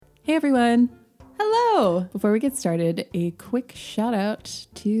Hey everyone. Hello. Before we get started, a quick shout out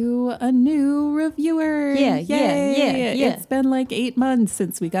to a new reviewer. Yeah. It's been like 8 months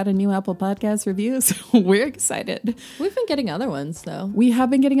since we got a new Apple Podcast review, so we're excited. We've been getting other ones though. We have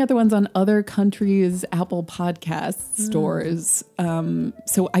been getting other ones on other countries' Apple Podcast stores,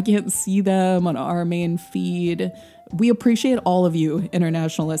 so I can't see them on our main feed. We appreciate all of you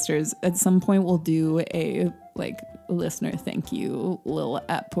international listeners. At some point, we'll do a listener thank you little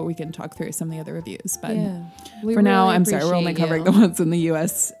app where we can talk through some of the other reviews. But for now, I'm sorry, we're only covering the ones in the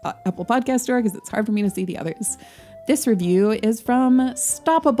US Apple Podcast Store because it's hard for me to see the others. This review is from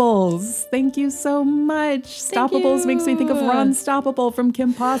Stoppables. Thank you so much. Stoppables makes me think of Ron Stoppable from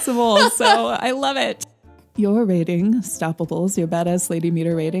Kim Possible, so I love it. Your rating, Stoppables, your badass lady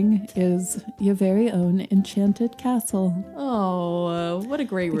meter rating, is your very own Enchanted Castle. Oh, what a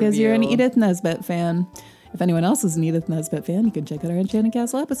great review. Because you're an Edith Nesbit fan. If anyone else is an Edith Nesbit fan, you can check out our Enchanted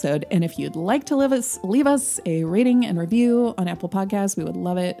Castle episode. And if you'd like to leave us a rating and review on Apple Podcasts, we would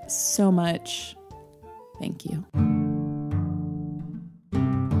love it so much. Thank you.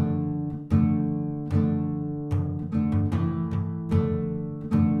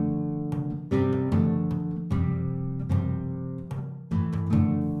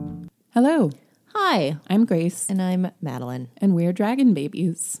 Hello. Hi. I'm Grace. And I'm Madeline. And we're Dragon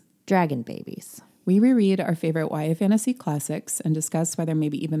Babies. Dragon Babies. We reread our favorite YA fantasy classics and discuss why they're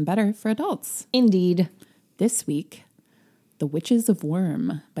maybe even better for adults. Indeed. This week, The Witches of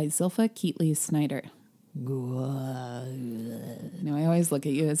Worm by Zilpha Keatley Snyder. I always look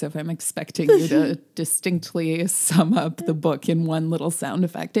at you as if I'm expecting you to distinctly sum up the book in one little sound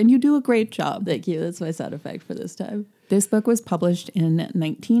effect, and you do a great job. Thank you. That's my sound effect for this time. This book was published in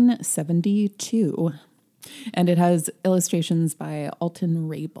 1972. And it has illustrations by Alton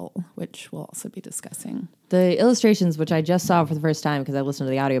Rabel, which we'll also be discussing. The illustrations, which I just saw for the first time because I listened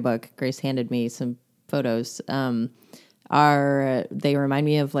to the audiobook, Grace handed me some photos, they remind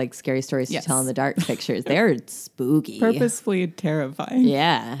me of like Scary Stories to Tell in the Dark pictures. They're spooky. Purposefully terrifying.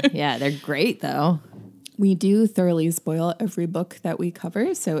 Yeah, they're great though. We do thoroughly spoil every book that we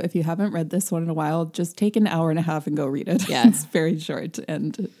cover. So if you haven't read this one in a while, just take an hour and a half and go read it. Yeah. It's very short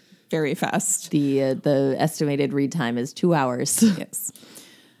and very fast. The estimated read time is 2 hours. Yes.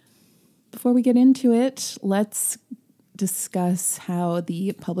 Before we get into it, let's discuss how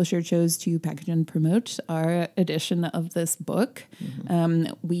the publisher chose to package and promote our edition of this book.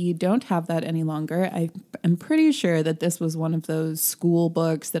 Mm-hmm. We don't have that any longer. I am pretty sure that this was one of those school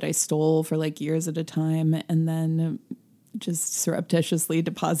books that I stole for like years at a time and then just surreptitiously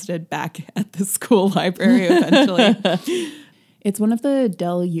deposited back at the school library eventually. It's one of the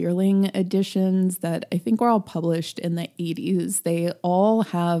Dell Yearling editions that I think were all published in the 80s. They all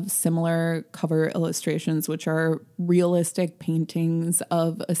have similar cover illustrations, which are realistic paintings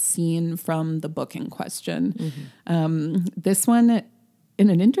of a scene from the book in question. Mm-hmm. This one,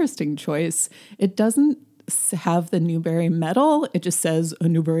 in an interesting choice, it doesn't have the Newbery medal. It just says a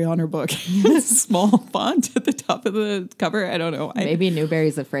Newbery Honor Book. Small font at the top of the cover. I don't know. Maybe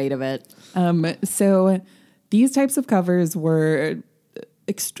Newbery's afraid of it. So these types of covers were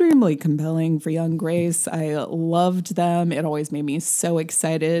extremely compelling for young Grace. I loved them. It always made me so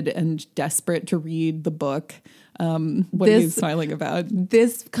excited and desperate to read the book. What are you smiling about?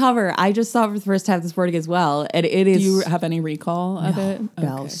 This cover, I just saw it for the first time this morning as well. And it is. Do you have any recall of it?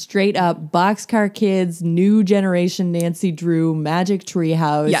 No, Okay. straight up Boxcar Kids, New Generation Nancy Drew, Magic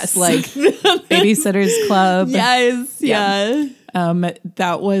Treehouse. Yes. Like Babysitter's Club. Yes. Yeah.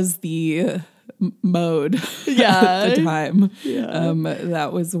 That was the mode at the time. That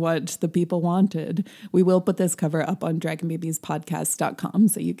was what the people wanted. We will put this cover up on dragonbabiespodcast.com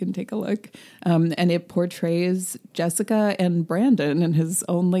so you can take a look. And it portrays Jessica and Brandon in his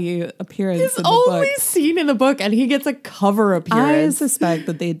only appearance in the book. Only scene in the book, and he gets a cover I appearance. suspect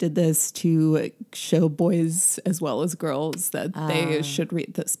that they did this to show boys as well as girls that they should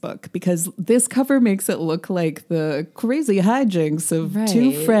read this book, because this cover makes it look like the crazy hijinks of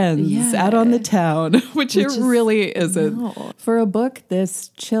two friends out on the town, which it really isn't. No. For a book this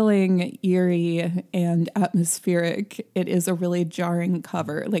chilling, eerie, and atmospheric, it is a really jarring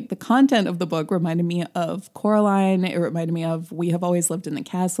cover. Like, the content of the book reminded me of Coraline. It reminded me of We Have Always Lived in the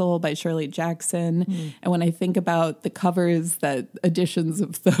Castle by Shirley Jackson. And when I think about the covers that editions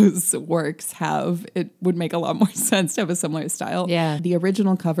of those works have, it would make a lot more sense to have a similar style. Yeah. The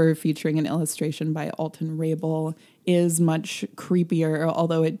original cover, featuring an illustration by Alton Rabel, is much creepier,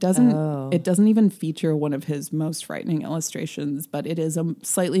 although it doesn't even feature one of his most frightening illustrations, but it is a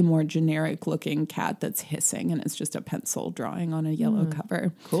slightly more generic looking cat that's hissing, and it's just a pencil drawing on a yellow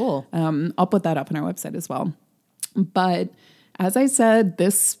cover. Cool. I'll put that up on our website as well. But as I said,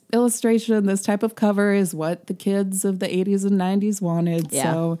 this illustration, this type of cover is what the kids of the 80s and 90s wanted. Yeah.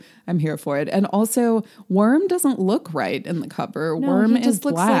 So I'm here for it. And also, Worm doesn't look right in the cover. No, Worm he just is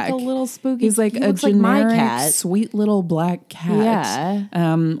looks black. like a little spooky. He's like he a looks like generic, my cat. sweet little black cat.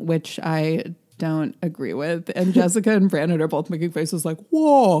 Yeah. Which I don't agree with. And Jessica and Brandon are both making faces like,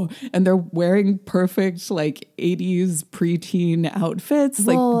 whoa. And they're wearing perfect like 80s preteen outfits.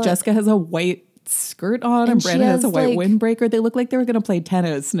 Well, like Jessica has a white skirt on and she Brandon has a has, white like- windbreaker. They look like they were going to play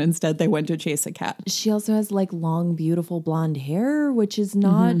tennis and instead they went to chase a cat. She also has like long, beautiful blonde hair, which is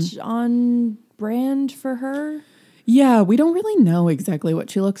not on brand for her. Yeah, we don't really know exactly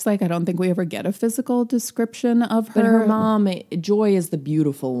what she looks like. I don't think we ever get a physical description of her. But her mom, Joy, is the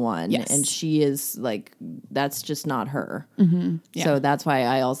beautiful one. Yes. And she is like, that's just not her. Yeah. So that's why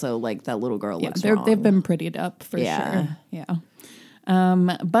I also like that little girl looks wrong. They've been prettied up for Yeah. sure. Yeah.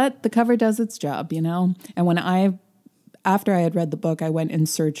 But the cover does its job, you know? And after I had read the book, I went in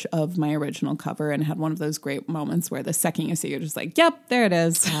search of my original cover and had one of those great moments where the second you see it, you're just like, yep, there it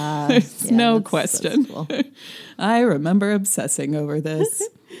is. There's yeah, no that's question. cool. I remember obsessing over this.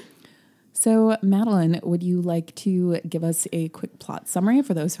 So, Madeline, would you like to give us a quick plot summary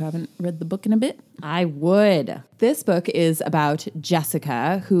for those who haven't read the book in a bit? I would. This book is about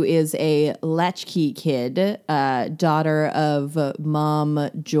Jessica, who is a latchkey kid, daughter of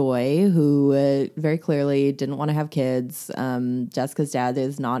Mom Joy, who very clearly didn't want to have kids. Jessica's dad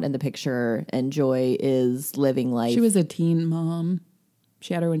is not in the picture, and Joy is living life. She was a teen mom.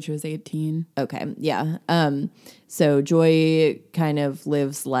 She had her when she was 18. Okay, yeah. So Joy kind of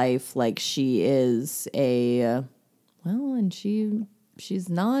lives life like she is and she's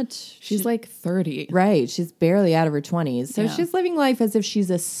not. She's like 30. Right. She's barely out of her 20s. So Yeah. she's living life as if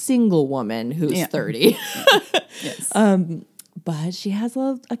she's a single woman who's Yeah. 30. Yes. But she has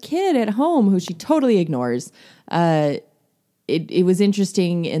a kid at home who she totally ignores. It was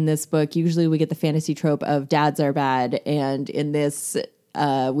interesting in this book. Usually we get the fantasy trope of dads are bad. And in this,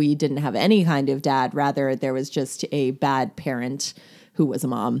 we didn't have any kind of dad. Rather, there was just a bad parent who was a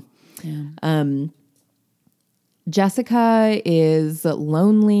mom. Yeah. Jessica is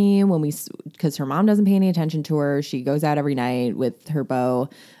lonely because her mom doesn't pay any attention to her. She goes out every night with her beau.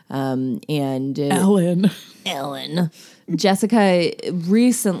 And Ellen. Jessica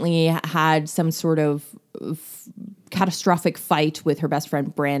recently had some sort of catastrophic fight with her best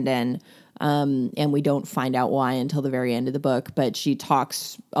friend Brandon. And we don't find out why until the very end of the book, but she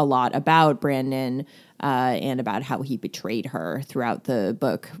talks a lot about Brandon and about how he betrayed her throughout the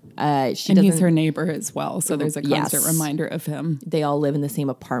book. And he's her neighbor as well, so there's a constant Yes. reminder of him. They all live in the same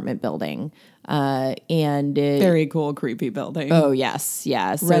apartment building. And Very cool, creepy building. oh, yes.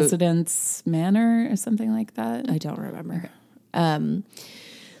 Yeah. So, Residence Manor or something like that. I don't remember.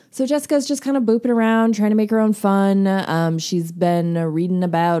 So Jessica's just kind of booping around, trying to make her own fun. She's been reading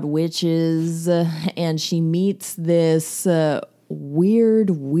about witches, and she meets this weird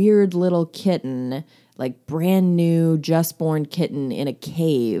little kitten, like brand new, just born kitten in a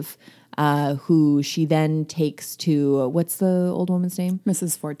cave, who she then takes to, what's the old woman's name?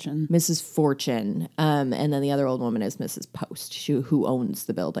 Mrs. Fortune. Mrs. Fortune. And then the other old woman is Mrs. Post, who owns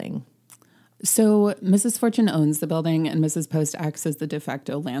the building. So Mrs. Fortune owns the building and Mrs. Post acts as the de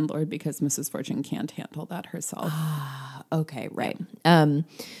facto landlord because Mrs. Fortune can't handle that herself. Okay, right.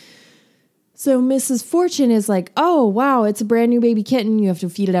 So Mrs. Fortune is like, oh, wow, it's a brand new baby kitten. You have to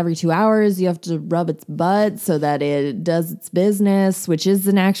feed it every 2 hours. You have to rub its butt so that it does its business, which is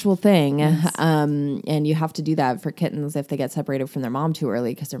an actual thing. Yes. And you have to do that for kittens if they get separated from their mom too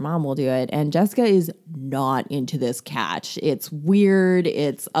early because their mom will do it. And Jessica is not into this cat. It's weird.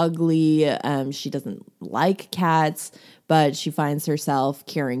 It's ugly. She doesn't like cats, but she finds herself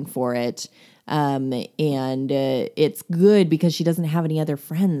caring for it. And it's good because she doesn't have any other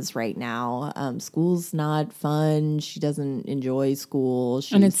friends right now. School's not fun. She doesn't enjoy school.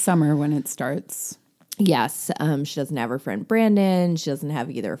 And it's summer when it starts. Yes. She doesn't have her friend Brandon. She doesn't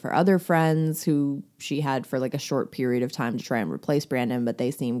have either of her other friends who she had for like a short period of time to try and replace Brandon, but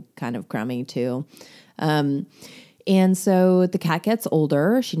they seem kind of crummy too. And so the cat gets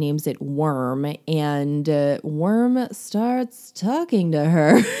older. She names it Worm, and Worm starts talking to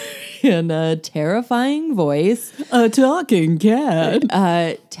her in a terrifying voice. A talking cat.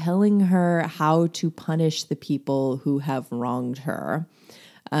 Telling her how to punish the people who have wronged her.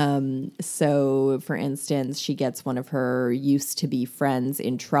 So, for instance, she gets one of her used-to-be friends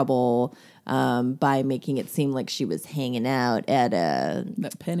in trouble by making it seem like she was hanging out at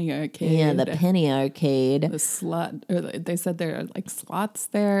the penny arcade. Yeah, the penny arcade. The slot. Or they said there are like slots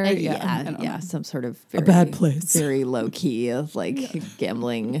there. Yeah, some sort of very, a bad place. Very low-key, like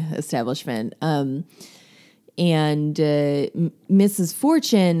gambling establishment. And Mrs.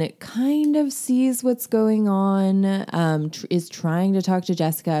 Fortune kind of sees what's going on, is trying to talk to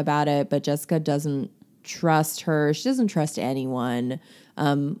Jessica about it, but Jessica doesn't trust her. She doesn't trust anyone,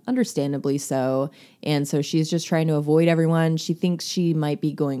 understandably so. And so she's just trying to avoid everyone. She thinks she might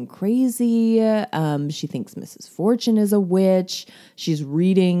be going crazy. She thinks Mrs. Fortune is a witch. She's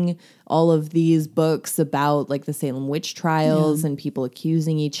reading all of these books about like the Salem witch trials and people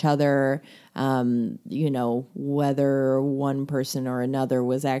accusing each other. Whether one person or another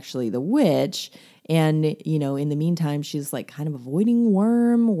was actually the witch. And, in the meantime, she's like kind of avoiding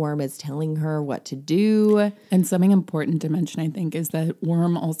Worm. Worm is telling her what to do. And something important to mention, I think, is that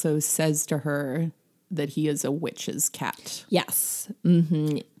Worm also says to her that he is a witch's cat. Yes.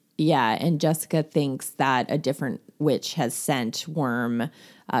 Mm-hmm. Yeah. And Jessica thinks that a different witch has sent Worm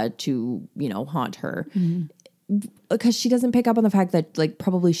to, haunt her. Because she doesn't pick up on the fact that like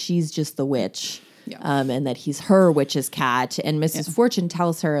probably she's just the witch. Yeah. And that he's her witch's cat. And Mrs. Fortune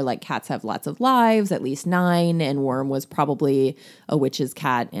tells her like cats have lots of lives, at least 9. And Worm was probably a witch's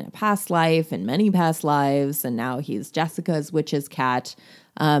cat in a past life and many past lives. And now he's Jessica's witch's cat.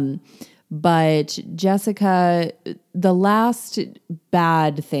 But Jessica, the last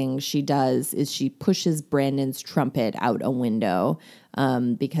bad thing she does is she pushes Brandon's trumpet out a window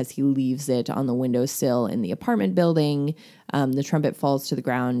because he leaves it on the windowsill in the apartment building. The trumpet falls to the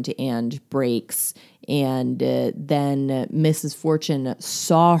ground and breaks. And then Mrs. Fortune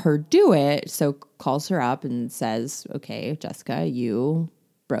saw her do it, so calls her up and says, okay, Jessica, you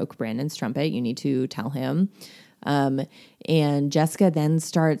broke Brandon's trumpet. You need to tell him. And Jessica then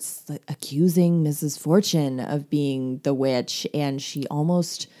starts accusing Mrs. Fortune of being the witch, and she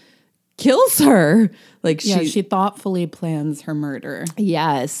almost kills her. She thoughtfully plans her murder.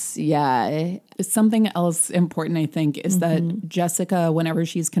 Yes, yeah. Something else important, I think, is that Jessica, whenever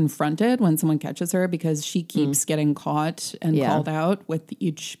she's confronted, when someone catches her, because she keeps getting caught and called out with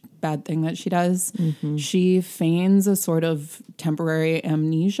each bad thing that she does, she feigns a sort of temporary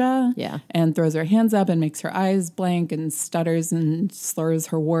amnesia and throws her hands up and makes her eyes blank and stutters and slurs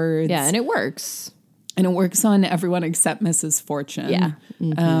her words. Yeah, and it works. And it works on everyone except Mrs. Fortune. Yeah.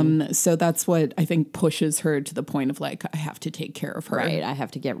 So that's what I think pushes her to the point of like, I have to take care of her. Right. I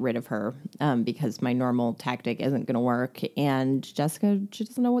have to get rid of her because my normal tactic isn't going to work. And Jessica, she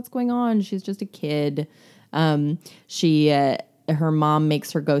doesn't know what's going on. She's just a kid. Her mom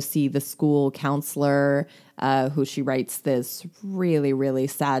makes her go see the school counselor, who she writes this really, really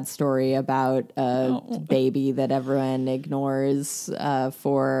sad story about a baby that everyone ignores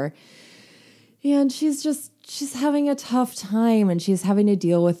for. And she's having a tough time, and she's having to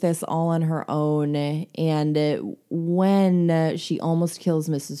deal with this all on her own. And when she almost kills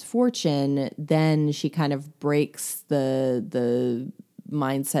Mrs. Fortune, then she kind of breaks the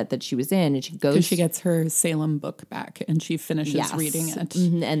mindset that she was in, and she goes. 'Cause she gets her Salem book back, and she finishes reading it.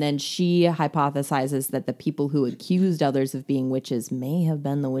 And then she hypothesizes that the people who accused others of being witches may have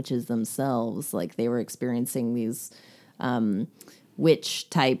been the witches themselves, like they were experiencing these witch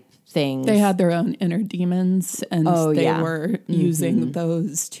type things. They had their own inner demons, and they were using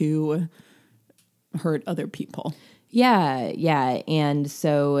those to hurt other people. Yeah, yeah. And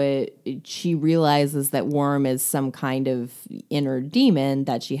so she realizes that Worm is some kind of inner demon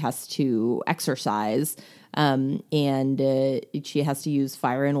that she has to exorcise. And she has to use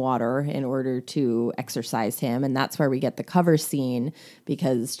fire and water in order to exorcise him. And that's where we get the cover scene,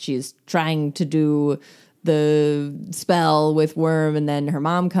 because she's trying to do the spell with Worm, and then her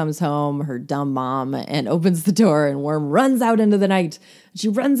mom comes home, her dumb mom, and opens the door, and Worm runs out into the night. She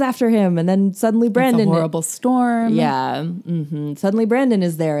runs after him, and then suddenly Brandon... It's a horrible storm. Yeah. Mm-hmm. Suddenly Brandon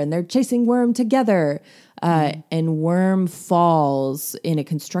is there, and they're chasing Worm together. And Worm falls in a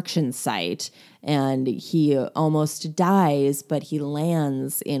construction site, and he almost dies, but he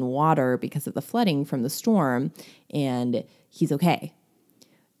lands in water because of the flooding from the storm, and he's okay.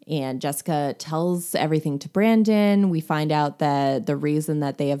 And Jessica tells everything to Brandon. We find out that the reason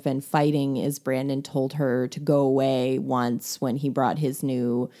that they have been fighting is Brandon told her to go away once when he brought his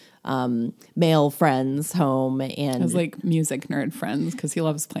new male friends home. And his like music nerd friends, because he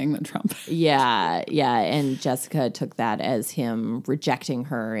loves playing the trumpet. Yeah. And Jessica took that as him rejecting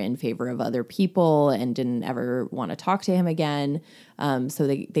her in favor of other people and didn't ever want to talk to him again. So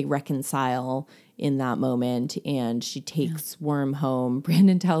they reconcile in that moment, and she takes Worm home.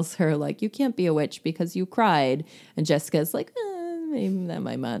 Brandon tells her, like, you can't be a witch because you cried. And Jessica's like, maybe that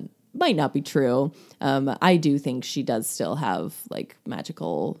might not be true. I do think she does still have, like,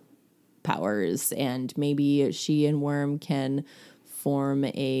 magical powers, and maybe she and Worm can form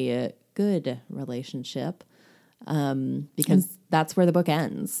a good relationship, because that's where the book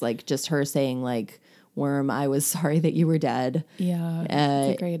ends. Like, just her saying, like, Worm, I was sorry that you were dead. Yeah, it's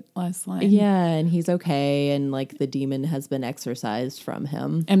a great last line. Yeah, and he's okay, and like the demon has been exorcised from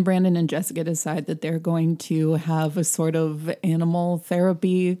him. And Brandon and Jessica decide that they're going to have a sort of animal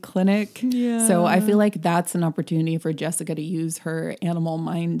therapy clinic. Yeah. So I feel like that's an opportunity for Jessica to use her animal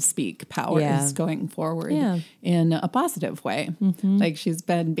mind speak powers going forward in a positive way. Like she's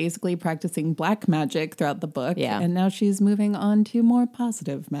been basically practicing black magic throughout the book. And now she's moving on to more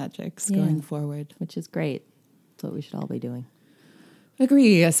positive magics going forward. Which is great. That's what we should all be doing.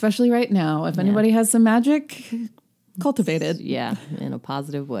 Agree, especially right now. If anybody has some magic, cultivate it. Yeah, in a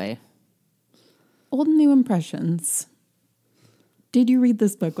positive way. Old and new impressions. Did you read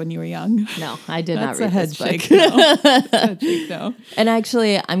this book when you were young? No, I did not read this book. That's a head shake, no. And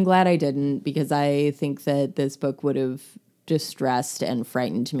actually, I'm glad I didn't, because I think that this book would have distressed and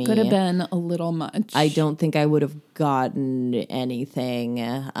frightened me. Could have been a little much. I don't think I would have gotten anything.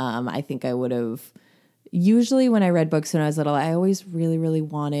 I think I would have... Usually when I read books when I was little, I always really, really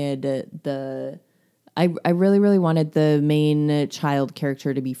wanted I really, really wanted the main child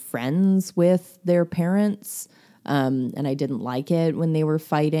character to be friends with their parents. And I didn't like it when they were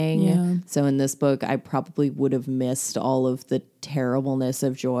fighting. Yeah. So in this book, I probably would have missed all of the terribleness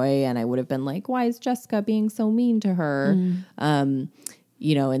of Joy, and I would have been like, why is Jessica being so mean to her?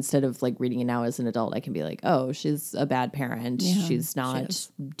 You know, instead of like reading it now as an adult, I can be like, oh, she's a bad parent. Yeah, she's not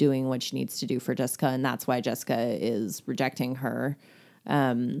doing what she needs to do for Jessica, and that's why Jessica is rejecting her.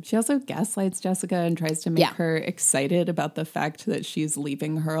 She also gaslights Jessica and tries to make her excited about the fact that she's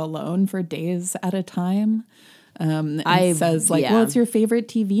leaving her alone for days at a time. And says like, well, it's your favorite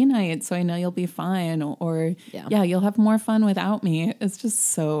TV night, so I know you'll be fine. Or you'll have more fun without me. It's just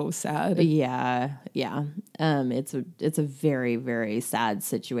so sad. Yeah. It's a very, very sad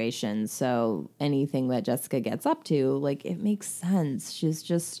situation. So anything that Jessica gets up to, like, it makes sense.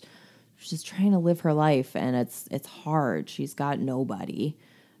 She's trying to live her life, and it's hard. She's got nobody.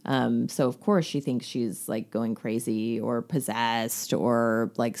 So of course she thinks she's like going crazy or possessed,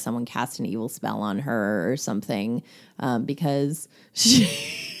 or like someone cast an evil spell on her or something. Because she,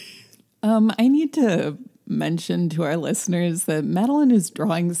 I need to mention to our listeners that Madeline is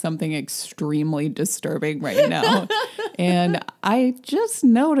drawing something extremely disturbing right now. And I just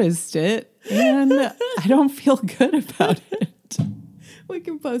noticed it, and I don't feel good about it. we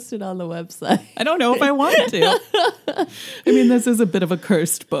can post it on the website. I don't know if I want to. I mean, this is a bit of a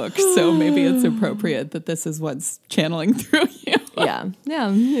cursed book, so maybe it's appropriate that this is what's channeling through you. Yeah,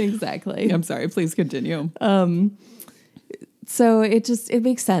 exactly. I'm sorry, please continue. So it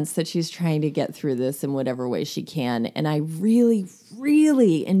makes sense that she's trying to get through this in whatever way she can. And I really,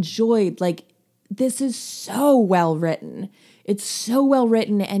 really enjoyed, like, this is so well written. It's so well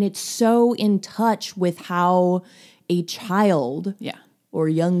written, and it's so in touch with how a child or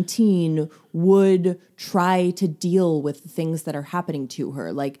young teen would try to deal with the things that are happening to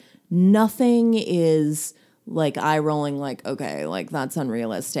her. Like, nothing is like eye rolling, like, okay, like that's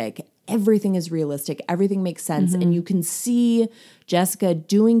unrealistic. Everything is realistic. Everything makes sense. And you can see Jessica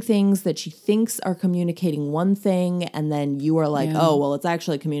doing things that she thinks are communicating one thing, and then you are like, oh, well, it's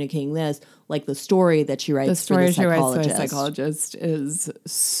actually communicating this. Like the story that she writes for the psychologist. The psychologist is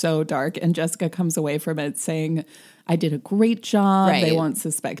so dark, and Jessica comes away from it saying, I did a great job. Right. They won't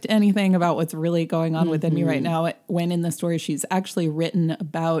suspect anything about what's really going on within me right now. When in the story, she's actually written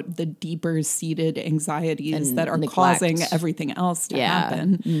about the deeper seated anxieties And that are neglect. causing everything else to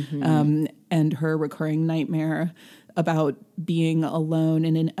happen. And her recurring nightmare about being alone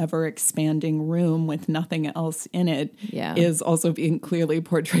in an ever expanding room with nothing else in it is also being clearly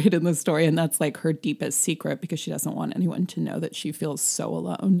portrayed in the story. And that's like her deepest secret, because she doesn't want anyone to know that she feels so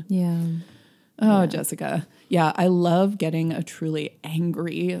alone. Jessica. Yeah, I love getting a truly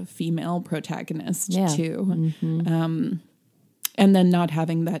angry female protagonist too. And then not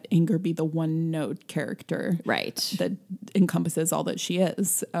having that anger be the one note character that encompasses all that she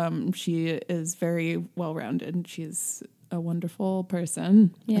is. She is very well-rounded. She's a wonderful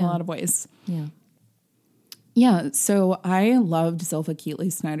person in a lot of ways. Yeah, so I loved Zilpha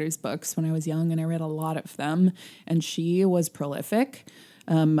Keatley Snyder's books when I was young, and I read a lot of them, and she was prolific.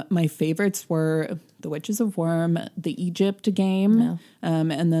 My favorites were The Witches of Worm, the Egypt game,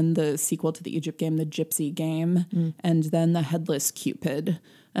 and then the sequel to the Egypt game, the Gypsy game, and then the Headless Cupid.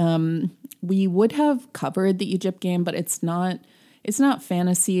 We would have covered the Egypt game, but it's not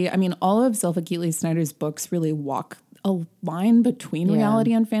fantasy. I mean, all of Zilpha Keatley Snyder's books really walk a line between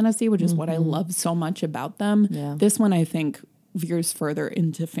reality and fantasy, which is what I love so much about them. This one, I think, veers further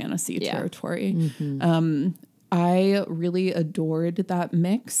into fantasy territory. I really adored that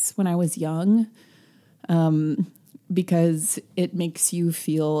mix when I was young. because it makes you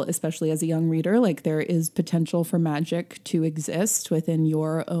feel, especially as a young reader, like there is potential for magic to exist within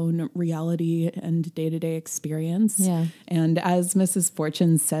your own reality and day-to-day experience. Yeah. And as Mrs.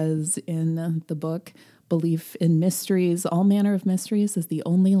 Fortune says in the book, belief in mysteries, all manner of mysteries, is the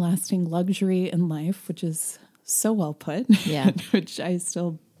only lasting luxury in life, which is so well put. Yeah. Which I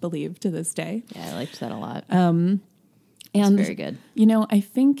still believe to this day. Yeah, I liked that a lot. And very good. You know, I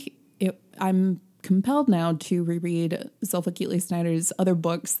think I'm compelled now to reread Zilpha Keatley Snyder's other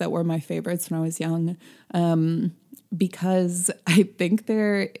books that were my favorites when I was young, because I think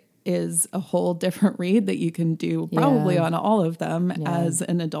there is a whole different read that you can do probably on all of them as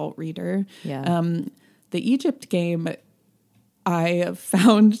an adult reader. Yeah. The Egypt Game I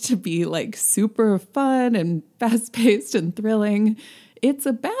found to be like super fun and fast-paced and thrilling. It's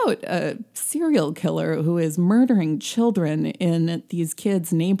about a serial killer who is murdering children in these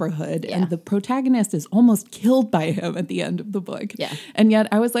kids' neighborhood, and the protagonist is almost killed by him at the end of the book. Yeah. And yet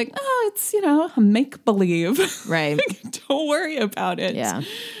I was like, oh, it's, you know, a make-believe. Right. Don't worry about it. Yeah.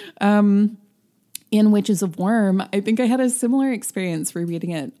 In Witches of Worm, I think I had a similar experience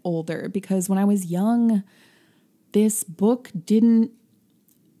rereading it older, because when I was young, this book didn't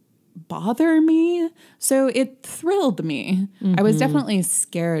bother me. So it thrilled me. Mm-hmm. I was definitely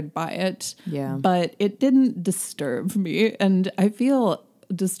scared by it, but it didn't disturb me. And I feel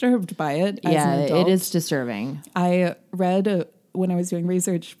disturbed by it as an adult. It is disturbing. I read when I was doing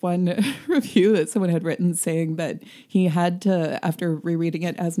research, one review that someone had written saying that he had to, after rereading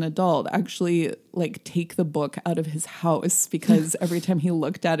it as an adult, actually like take the book out of his house because every time he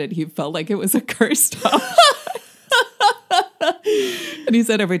looked at it, he felt like it was a cursed house. And he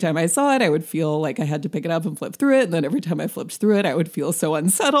said every time I saw it, I would feel like I had to pick it up and flip through it. And then every time I flipped through it, I would feel so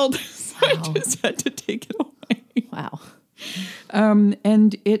unsettled. So I just had to take it away. Wow.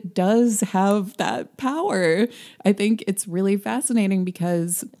 And it does have that power. I think it's really fascinating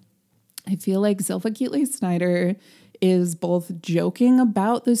because I feel like Zilpha Keatley Snyder is both joking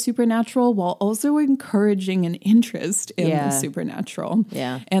about the supernatural while also encouraging an interest in the supernatural.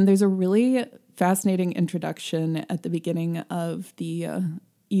 Yeah. And there's a really fascinating introduction at the beginning of the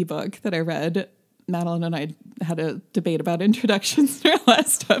ebook that I read. Madeline and I had a debate about introductions in our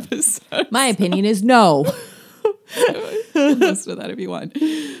last episode. My opinion is no. Listen to that if you want.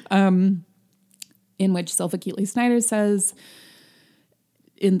 In which Zilpha Keatley Snyder says,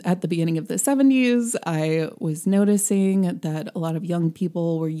 at the beginning of the 70s, I was noticing that a lot of young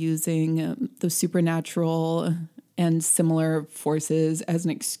people were using the supernatural and similar forces as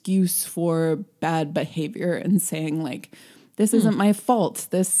an excuse for bad behavior and saying like, this isn't my fault.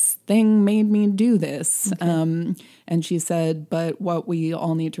 This thing made me do this. Okay. And she said, but what we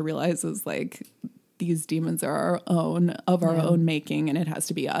all need to realize is like, these demons are our own, of our own making, and it has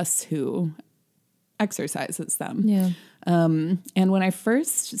to be us who exercises them. Yeah. And when I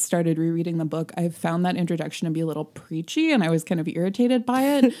first started rereading the book, I found that introduction to be a little preachy, and I was kind of irritated by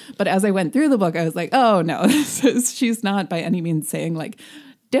it. But as I went through the book, I was like, oh no, she's not by any means saying like,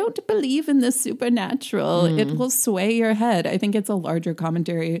 don't believe in the supernatural. It will sway your head. I think it's a larger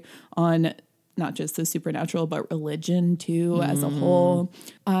commentary on not just the supernatural, but religion too, as a whole.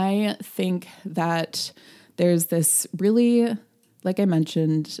 I think that there's this really, like I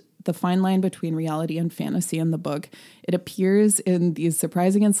mentioned, the fine line between reality and fantasy in the book. It appears in these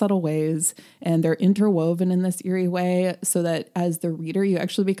surprising and subtle ways, and they're interwoven in this eerie way so that as the reader, you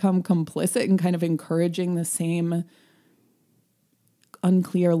actually become complicit in kind of encouraging the same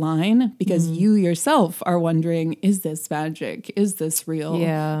unclear line because you yourself are wondering, is this magic? Is this real?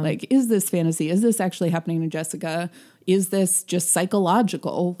 Yeah. Like, is this fantasy? Is this actually happening to Jessica? Is this just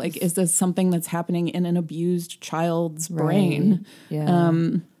psychological? Like, is this something that's happening in an abused child's brain? Yeah.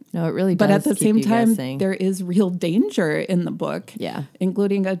 No, it really does. But at the same time, guessing. there is real danger in the book. Yeah.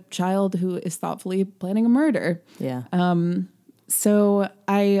 Including a child who is thoughtfully planning a murder. Yeah. So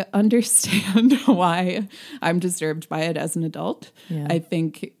I understand why I'm disturbed by it as an adult. Yeah. I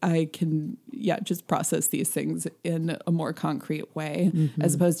think I can, just process these things in a more concrete way,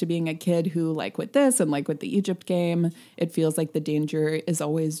 as opposed to being a kid who, like with this and like with the Egypt Game, it feels like the danger is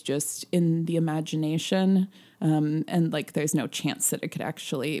always just in the imagination, and like there's no chance that it could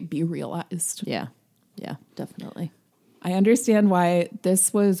actually be realized. Yeah. Yeah, definitely. I understand why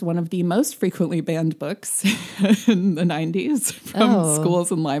this was one of the most frequently banned books in the 90s from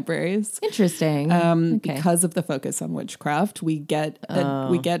schools and libraries. Interesting. Because of the focus on witchcraft, we get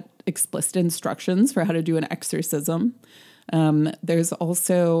explicit instructions for how to do an exorcism. There's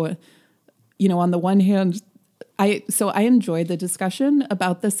also, on the one hand, I enjoyed the discussion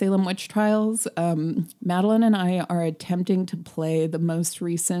about the Salem witch trials. Madeline and I are attempting to play the most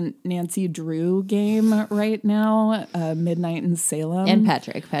recent Nancy Drew game right now, Midnight in Salem. And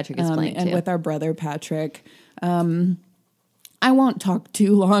Patrick is playing and too. with our brother Patrick. I won't talk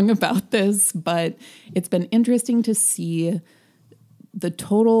too long about this, but it's been interesting to see the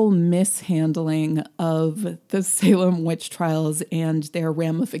total mishandling of the Salem witch trials and their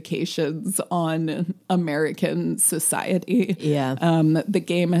ramifications on American society. Yeah. The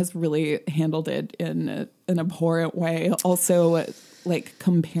game has really handled it in an abhorrent way. Also, like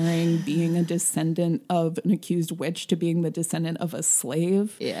comparing being a descendant of an accused witch to being the descendant of a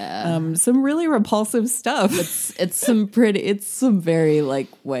slave. Yeah. Some really repulsive stuff. It's some very like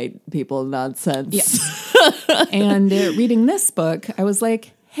white people nonsense. Yeah. And reading this book, I was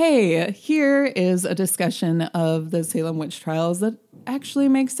like, hey, here is a discussion of the Salem witch trials that actually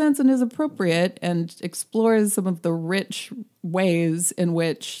makes sense and is appropriate and explores some of the rich ways in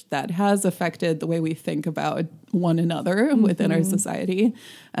which that has affected the way we think about one another within our society.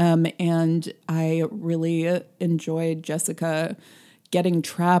 And I really enjoyed Jessica getting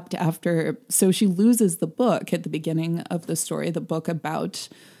trapped after. So she loses the book at the beginning of the story, the book about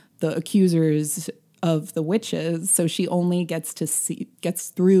the accusers of the witches. So she only gets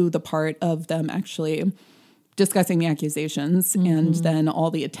through the part of them actually discussing the accusations and then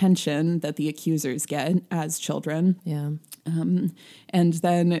all the attention that the accusers get as children. Yeah. And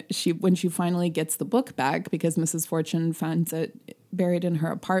then when she finally gets the book back, because Mrs. Fortune finds it buried in her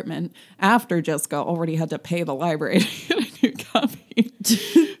apartment after Jessica already had to pay the library to get a new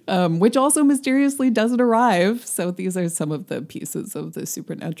copy, which also mysteriously doesn't arrive. So these are some of the pieces of the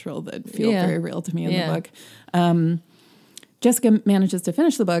supernatural that feel very real to me in the book. Jessica manages to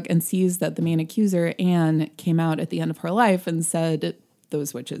finish the book and sees that the main accuser, Anne, came out at the end of her life and said,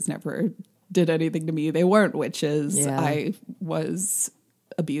 those witches never did anything to me. They weren't witches. Yeah. I was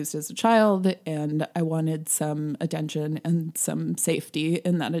abused as a child and I wanted some attention and some safety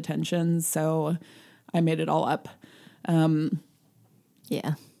in that attention. So I made it all up.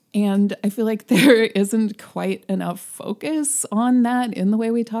 Yeah. And I feel like there isn't quite enough focus on that in the way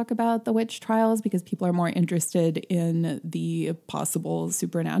we talk about the witch trials, because people are more interested in the possible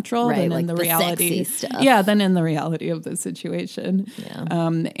supernatural than like in the the reality. sexy stuff. Yeah, than in the reality of the situation. Yeah.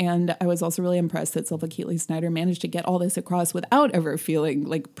 And I was also really impressed that Silva Keatley Snyder managed to get all this across without ever feeling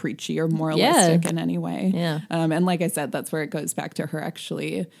like preachy or moralistic in any way. Yeah. And like I said, that's where it goes back to her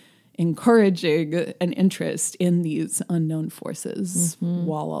actually encouraging an interest in these unknown forces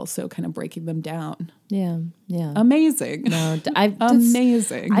while also kind of breaking them down. Yeah. Yeah. Amazing. No,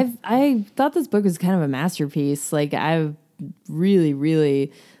 Amazing. I thought this book was kind of a masterpiece. Like I really,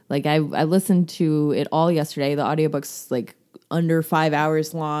 really like I listened to it all yesterday. The audiobook's like under 5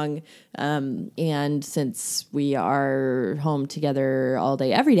 hours long. And since we are home together all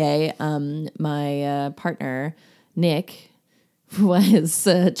day, every day, my partner, Nick, was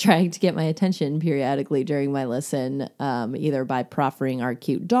trying to get my attention periodically during my listen, either by proffering our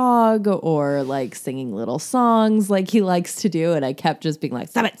cute dog or like singing little songs like he likes to do. And I kept just being like,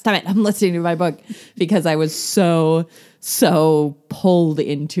 stop it, I'm listening to my book, because I was so pulled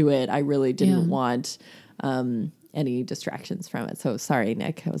into it. I really didn't want any distractions from it. So sorry,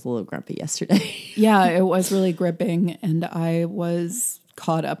 Nick, I was a little grumpy yesterday. Yeah, it was really gripping, and I was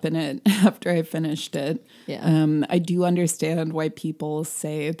caught up in it after I finished it. Yeah. I do understand why people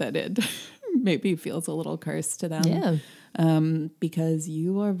say that it maybe feels a little cursed to them. Yeah. Because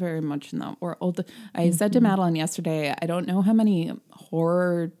you are very much in that world. I said to Madeline yesterday, I don't know how many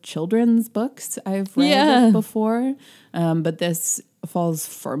horror children's books I've read before, but this falls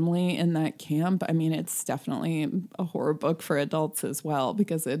firmly in that camp. I mean, it's definitely a horror book for adults as well,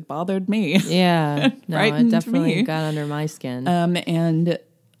 because it bothered me. Yeah. No, it Frightened definitely me. got under my skin. And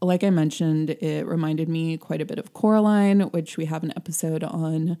like I mentioned, it reminded me quite a bit of Coraline, which we have an episode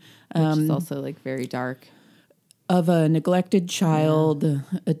on. Which is also like very dark. Of a neglected child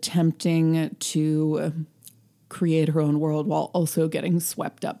attempting to create her own world while also getting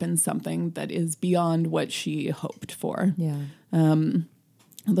swept up in something that is beyond what she hoped for. Yeah.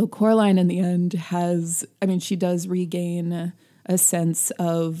 Although Coraline in the end she does regain a sense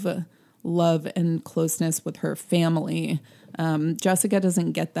of love and closeness with her family. Jessica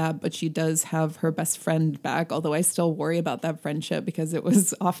doesn't get that, but she does have her best friend back, although I still worry about that friendship because it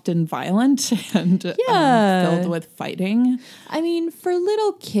was often violent and filled with fighting. I mean, for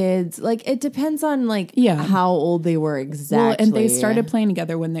little kids, like it depends on how old they were exactly. Well, and they started playing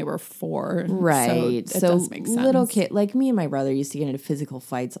together when they were 4. Right. So it does make sense. Little kid, like me and my brother used to get into physical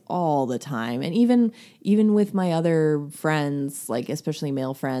fights all the time. And even with my other friends, like especially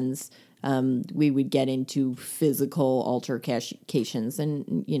male friends, we would get into physical altercations,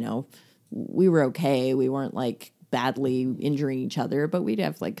 and we were okay. We weren't like badly injuring each other, but we'd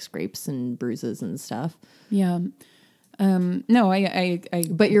have like scrapes and bruises and stuff. Yeah. No, I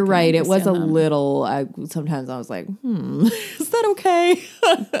But you're can right. It was a understand that. little, sometimes I was like, is that okay?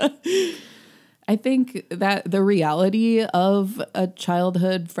 I think that the reality of a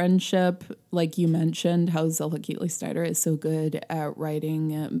childhood friendship, like you mentioned, how Zelda Keatley Snyder is so good at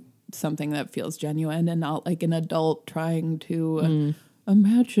writing something that feels genuine and not like an adult trying to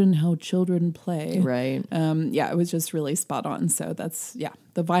imagine how children play. Right. Yeah, it was just really spot on. So that's,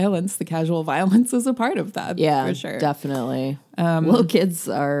 the violence, the casual violence is a part of that. Yeah, for sure. definitely. Little kids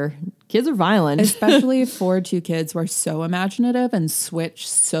are violent. Especially for two kids who are so imaginative and switch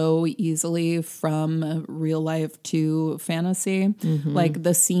so easily from real life to fantasy. Mm-hmm. Like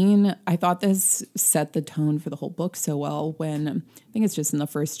the scene, I thought this set the tone for the whole book so well when, I think it's just in the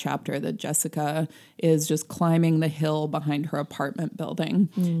first chapter, that Jessica is just climbing the hill behind her apartment building.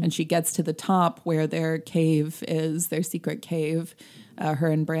 And she gets to the top where their cave is, their secret cave, her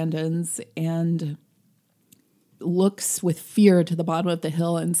and Brandon's, and looks with fear to the bottom of the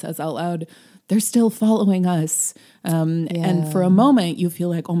hill and says out loud, "They're still following us." And for a moment you feel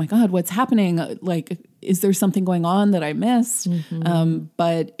like, oh my God, what's happening? Like, is there something going on that I missed?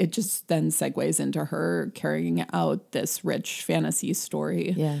 But it just then segues into her carrying out this rich fantasy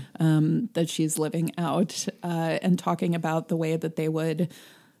story that she's living out, and talking about the way that they would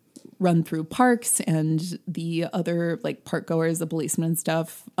run through parks, and the other like park goers, the policemen and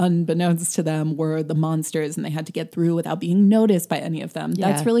stuff, unbeknownst to them, were the monsters, and they had to get through without being noticed by any of them.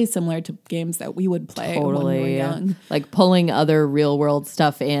 That's really similar to games that we would play when we were young. Like pulling other real world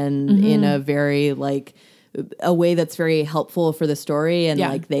stuff in a very like a way that's very helpful for the story, and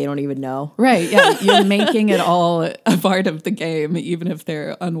like they don't even know. Right. Yeah. You're making it all a part of the game, even if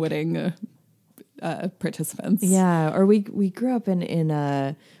they're unwitting participants. Yeah. Or we grew up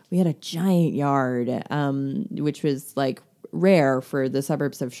in we had a giant yard, which was like rare for the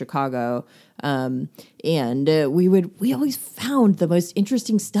suburbs of Chicago. And we always found the most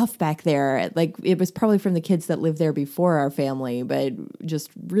interesting stuff back there. Like it was probably from the kids that lived there before our family, but just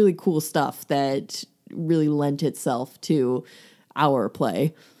really cool stuff that really lent itself to our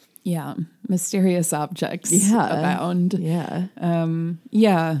play. Yeah. Mysterious objects abound. Yeah.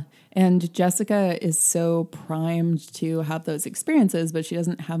 Yeah. And Jessica is so primed to have those experiences, but she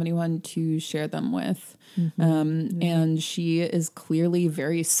doesn't have anyone to share them with. And she is clearly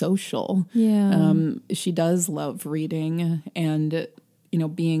very social. Yeah. She does love reading and,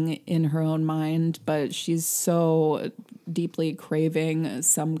 being in her own mind, but she's so deeply craving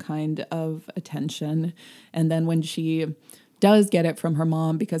some kind of attention. And then when she does get it from her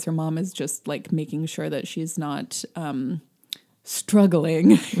mom, because her mom is just like making sure that she's not struggling.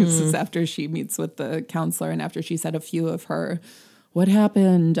 This is after she meets with the counselor and after she's had a few of her "what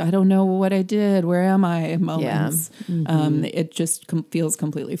happened? I don't know what I did. Where am I?" moments. It just feels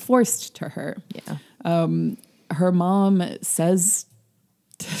completely forced to her. Yeah. Her mom says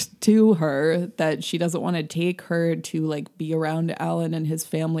to her that she doesn't want to take her to like be around Alan and his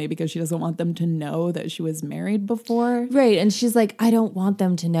family because she doesn't want them to know that she was married before. Right. And she's like, I don't want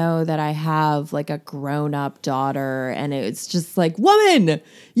them to know that I have like a grown up daughter. And it's just like, woman,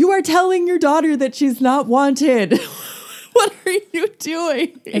 you are telling your daughter that she's not wanted. What are you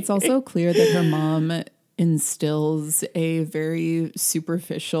doing? It's also clear that her mom instills a very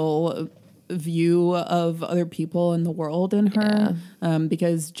superficial view of other people in the world in her,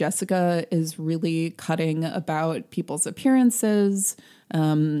 because Jessica is really cutting about people's appearances.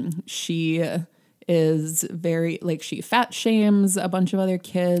 She is very like, she fat shames a bunch of other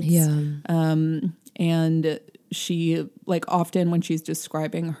kids. And she, like, often when she's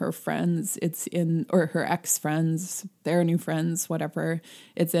describing her friends, or her ex-friends, their new friends, whatever,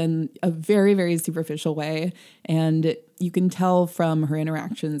 it's in a very, very superficial way. And you can tell from her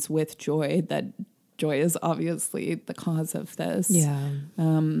interactions with Joy that Joy is obviously the cause of this. Which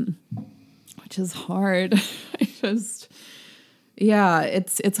is hard.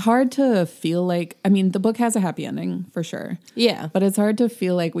 It's hard to feel like, I mean, the book has a happy ending for sure. Yeah. But it's hard to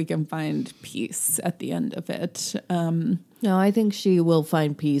feel like we can find peace at the end of it. No, I think she will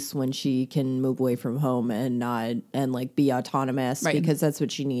find peace when she can move away from home and like be autonomous, because that's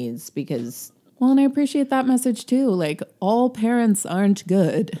what she needs. Because well, and I appreciate that message too. Like, all parents aren't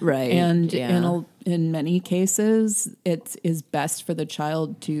good. Right. And in many cases, it is best for the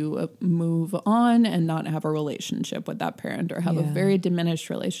child to move on and not have a relationship with that parent, or have a very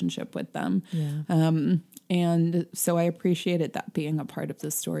diminished relationship with them. And so I appreciated that being a part of the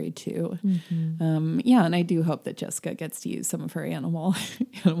story too. Mm-hmm. Yeah, and I do hope that Jessica gets to use some of her animal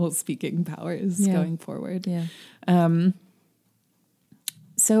speaking powers going forward. Yeah.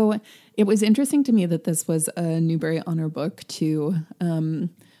 So it was interesting to me that this was a Newbery Honor book too.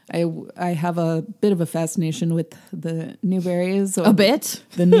 I have a bit of a fascination with the Newberys. A bit?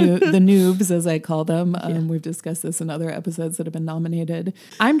 The noobs, as I call them. We've discussed this in other episodes that have been nominated.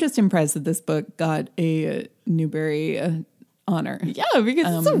 I'm just impressed that this book got a Newbery Honor. Yeah,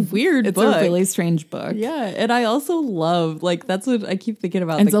 because it's a weird book. It's a really strange book. Yeah, and I also love, like, that's what I keep thinking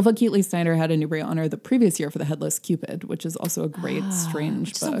about. And Zilpha Keatley Snyder had a Newbery Honor the previous year for The Headless Cupid, which is also a great,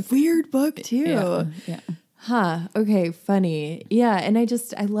 strange book. It's a weird book, too. Yeah. Huh. Okay. Funny. Yeah. And I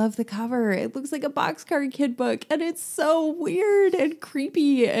love the cover. It looks like a Boxcar Kid book and it's so weird and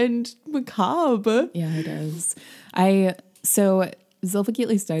creepy and macabre. Yeah, it is. So Zilpha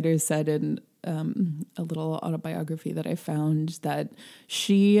Keatley Snyder said in a little autobiography that I found that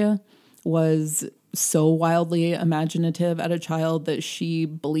she was so wildly imaginative at a child that she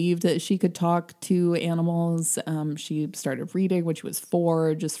believed that she could talk to animals. She started reading when she was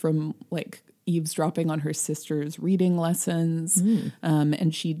 4, just from like eavesdropping on her sister's reading lessons.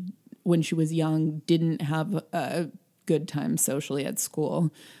 And she, when she was young, didn't have a good time socially at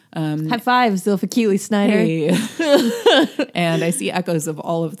school. High five, Zilpha Keatley Snyder. Hey. And I see echoes of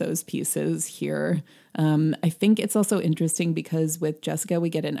all of those pieces here. I think it's also interesting because with Jessica, we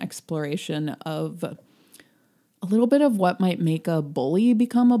get an exploration of a little bit of what might make a bully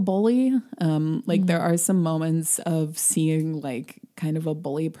become a bully. There are some moments of seeing like kind of a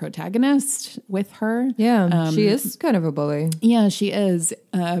bully protagonist with her. Yeah, she is kind of a bully. Yeah, she is.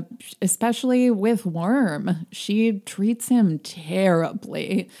 Especially with Worm. She treats him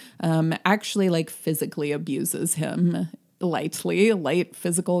terribly. Actually, like physically abuses him light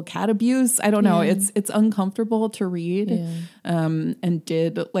physical cat abuse. I don't know. It's uncomfortable to read. And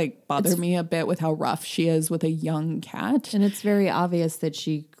did like bother me a bit with how rough she is with a young cat. And it's very obvious that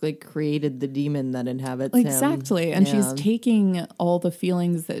she like created the demon that inhabits exactly. him. And she's taking all the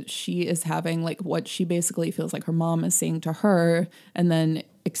feelings that she is having, like what she basically feels like her mom is saying to her, and then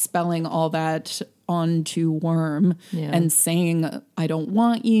expelling all that onto Worm and saying, I don't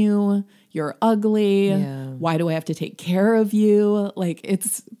want you. You're ugly. Why do I have to take care of you? Like,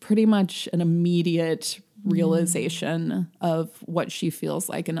 it's pretty much an immediate realization of what she feels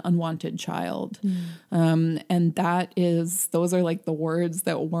like an unwanted child. And those are like the words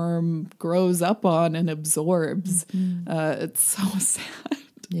that Worm grows up on and absorbs. It's so sad.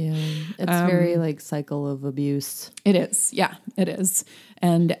 Yeah. It's very like cycle of abuse. It is. Yeah, it is.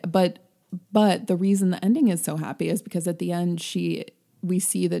 But the reason the ending is so happy is because at the end we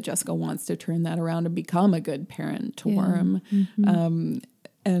see that Jessica wants to turn that around and become a good parent to Worm.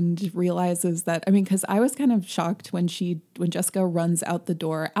 And realizes that, I mean, because I was kind of shocked when Jessica runs out the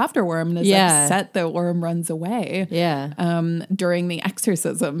door after Worm and is upset that Worm runs away. During the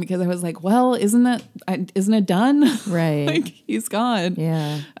exorcism, because I was like, well, isn't it done? Right. Like, he's gone.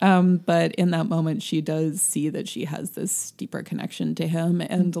 Yeah. But in that moment, she does see that she has this deeper connection to him,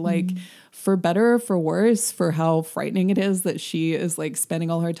 and like, for better or for worse, for how frightening it is that she is like spending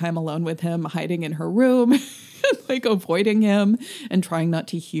all her time alone with him, hiding in her room, like avoiding him and trying not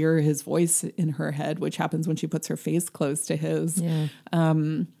to hear his voice in her head, which happens when she puts her face close to his.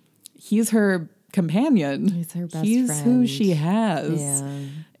 He's her companion. He's her best He's friend. who she has. Yeah.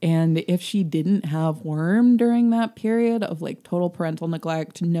 And if she didn't have Worm during that period of like total parental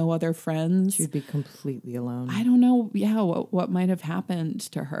neglect, no other friends, She'd be completely alone. I don't know. Yeah. What might have happened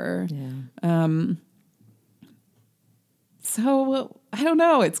to her. Yeah. So I don't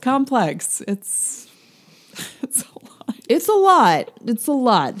know. It's complex. It's a lot. It's a lot. It's a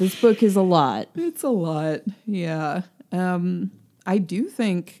lot. This book is a lot. It's a lot. Yeah. I do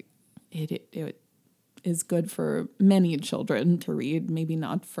think it is good for many children to read. Maybe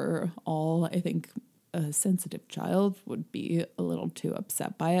not for all. I think a sensitive child would be a little too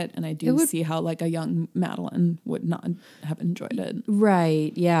upset by it. And I do see how like a young Madeline would not have enjoyed it.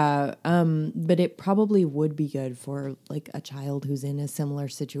 Right. Yeah. But it probably would be good for like a child who's in a similar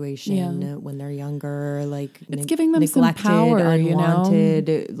situation when they're younger, like it's giving them some power, unwanted,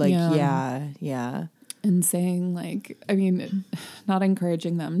 you know? like, yeah. And saying like, I mean, not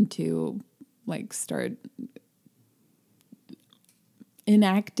encouraging them to like start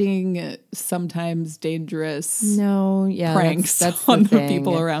enacting sometimes dangerous pranks that's on the thing.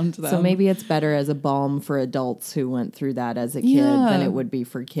 people around them. So maybe it's better as a balm for adults who went through that as a kid than it would be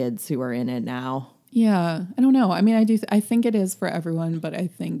for kids who are in it now. Yeah, I don't know. I mean, I think it is for everyone, but I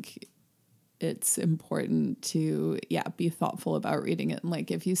think it's important to be thoughtful about reading it. And like,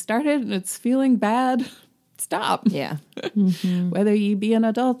 if you started and it's feeling bad, stop. Yeah. Whether you be an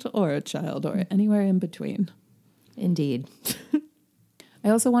adult or a child or anywhere in between. Indeed. I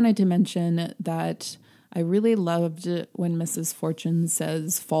also wanted to mention that I really loved when Mrs. Fortune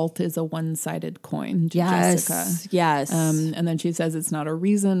says fault is a one-sided coin to Jessica. Yes. And then she says it's not a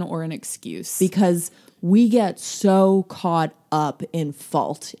reason or an excuse. Because we get so caught up in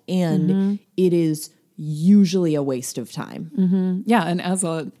fault, and it is usually a waste of time. Yeah, and as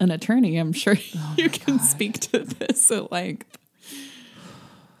an attorney, I'm sure you can speak to this. So, like,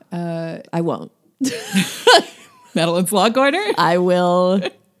 I won't. Madeline's Law Corner. I will.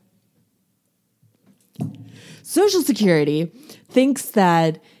 Social Security thinks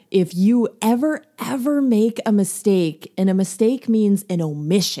that if you ever make a mistake, and a mistake means an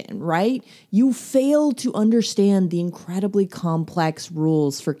omission, right? You fail to understand the incredibly complex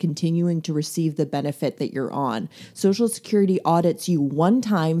rules for continuing to receive the benefit that you're on. Social Security audits you one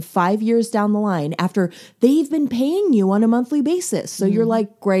time, 5 years down the line, after they've been paying you on a monthly basis. So you're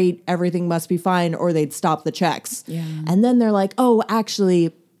like, great, everything must be fine, or they'd stop the checks. Yeah. And then they're like, oh,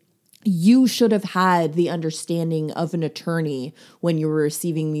 actually, you should have had the understanding of an attorney when you were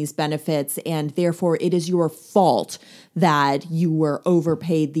receiving these benefits, and therefore it is your fault that you were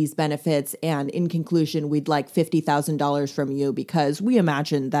overpaid these benefits. And in conclusion, we'd like $50,000 from you because we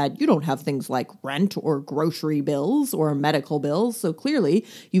imagine that you don't have things like rent or grocery bills or medical bills. So clearly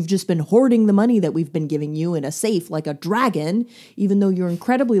you've just been hoarding the money that we've been giving you in a safe like a dragon, even though you're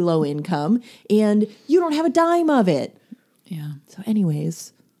incredibly low income and you don't have a dime of it. Yeah. So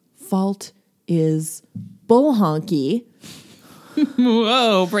anyways, fault is bull honky.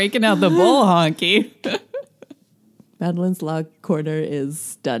 Whoa, breaking out the bull honky. Madeline's Law Corner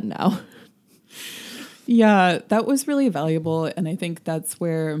is done now. Yeah, that was really valuable. And I think that's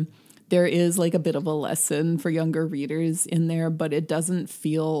where there is like a bit of a lesson for younger readers in there, but it doesn't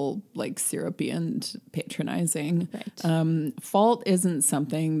feel like syrupy and patronizing. Right. Fault isn't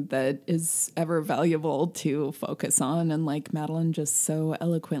something that is ever valuable to focus on. And like Madeline just so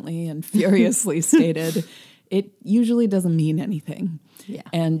eloquently and furiously stated, it usually doesn't mean anything. Yeah.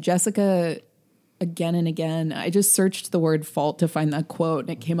 And Jessica, again and again, I just searched the word fault to find that quote, and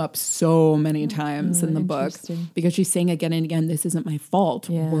it came up so many times in the book because she's saying again and again, this isn't my fault.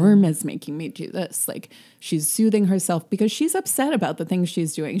 Yeah. Worm is making me do this. Like, she's soothing herself because she's upset about the things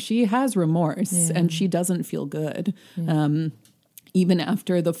she's doing. She has remorse and she doesn't feel good. Even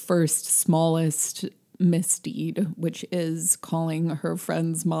after the first smallest misdeed, which is calling her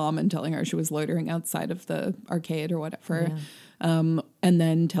friend's mom and telling her she was loitering outside of the arcade or whatever. And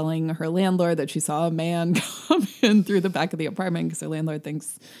then telling her landlord that she saw a man come in through the back of the apartment because her landlord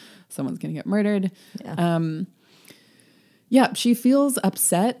thinks someone's going to get murdered. Yeah, she feels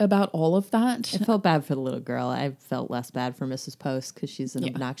upset about all of that. I felt bad for the little girl. I felt less bad for Mrs. Post because she's an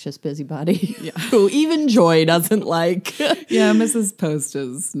obnoxious busybody who even Joy doesn't like. Yeah, Mrs. Post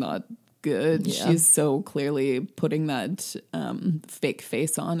is not good. Yeah. She's so clearly putting that fake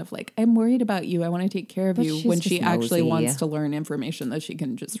face on of like, I'm worried about you. I want to take care of you, when she actually wants to learn information that she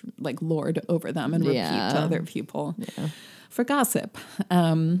can just like lord over them and repeat to other people for gossip.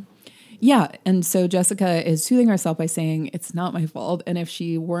 Yeah. And so Jessica is soothing herself by saying, it's not my fault. And if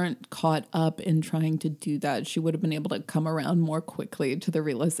she weren't caught up in trying to do that, she would have been able to come around more quickly to the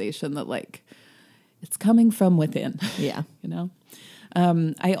realization that like, it's coming from within. Yeah. You know?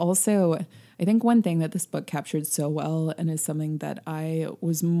 I think one thing that this book captured so well, and is something that I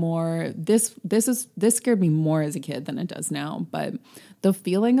was more, this scared me more as a kid than it does now, but the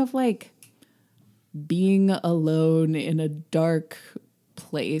feeling of like being alone in a dark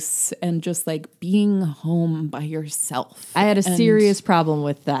place and just like being home by yourself. I had a serious problem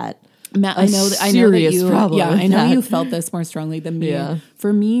with that. Matt, I know that you felt this more strongly than me. Yeah.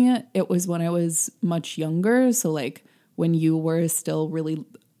 For me, it was when I was much younger. So like when you were still really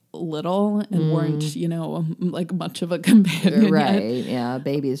little and weren't, you know, like much of a companion Right. yet. Yeah.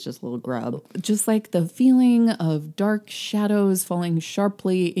 Baby is just a little grub. Just like the feeling of dark shadows falling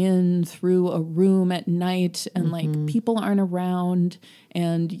sharply in through a room at night and like people aren't around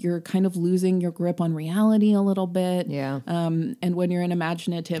and you're kind of losing your grip on reality a little bit. Yeah. And when you're an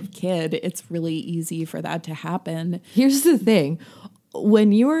imaginative kid, it's really easy for that to happen. Here's the thing.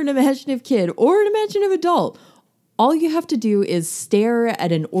 When you're an imaginative kid or an imaginative adult, all you have to do is stare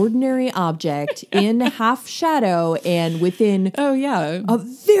at an ordinary object in half shadow, and within a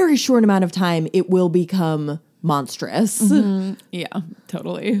very short amount of time, it will become monstrous. Yeah,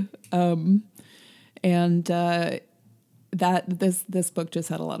 totally. That this book just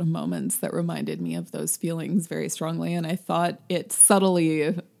had a lot of moments that reminded me of those feelings very strongly, and I thought it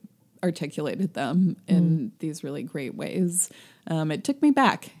subtly articulated them in these really great ways. It took me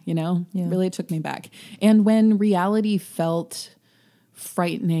back, really took me back. And when reality felt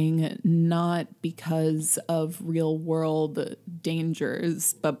frightening, not because of real world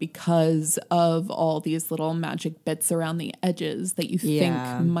dangers, but because of all these little magic bits around the edges that you think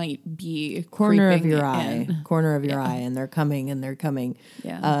might be corner of your in. eye, and they're coming.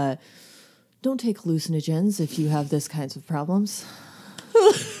 Yeah. Don't take hallucinogens if you have this kinds of problems.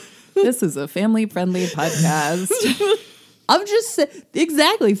 This is a family-friendly podcast. I'm just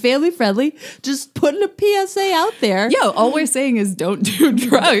exactly family friendly. Just putting a PSA out there. Yeah, all we're saying is don't do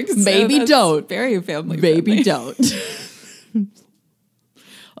drugs. Maybe don't. Very family Maybe friendly. don't.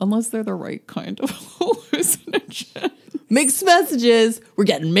 Unless they're the right kind of hallucinogen. Mixed messages. We're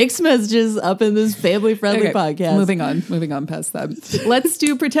getting mixed messages up in this family friendly podcast. Moving on past that. Let's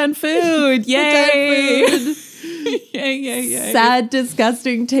do pretend food. Yay! Pretend food. Yay. Sad,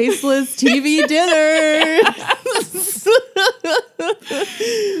 disgusting, tasteless TV dinner.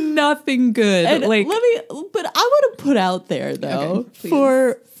 Nothing good. And but I want to put out there though,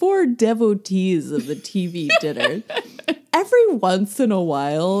 for devotees of the TV dinner, every once in a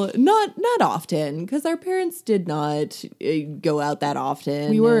while, not often, because our parents did not go out that often.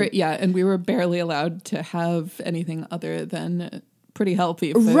 We were barely allowed to have anything other than pretty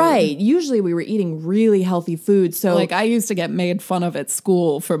healthy food. Right. Usually we were eating really healthy food. So I used to get made fun of at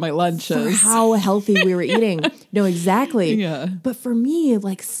school for my lunches. For how healthy we were eating. No, exactly. Yeah. But for me,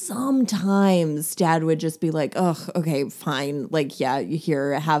 sometimes Dad would just be like, "Ugh, okay, fine.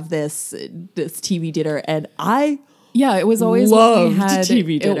 Here, have this TV dinner." And it was always loved when we had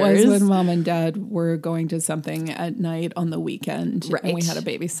TV dinners. It was when Mom and Dad were going to something at night on the weekend, right. And we had a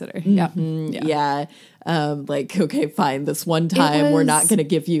babysitter. Mm-hmm. Yeah. Okay, fine. This one time we're not going to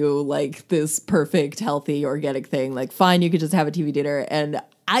give you this perfect, healthy, organic thing. Fine, you could just have a TV dinner. And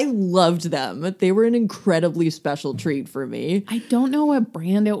I loved them. They were an incredibly special treat for me. I don't know what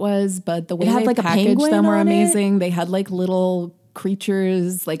brand it was, but the way had, they a packaged penguin them were on amazing. They had little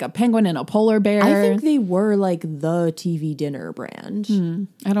creatures, like a penguin and a polar bear. I think they were the TV dinner brand.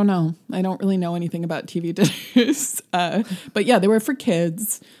 I don't know. I don't really know anything about TV dinners. But yeah, they were for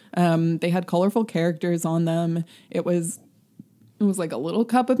kids. They had colorful characters on them. It was like a little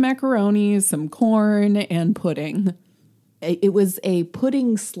cup of macaroni, some corn, and pudding. It was a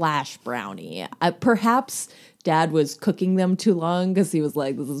pudding / brownie. Perhaps Dad was cooking them too long because he was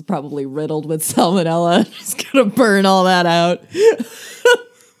like, "This is probably riddled with salmonella. He's gonna burn all that out."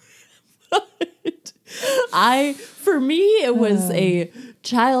 But for me, it was a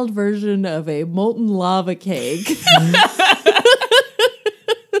child version of a molten lava cake.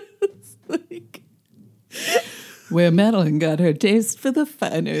 Where Madeline got her taste for the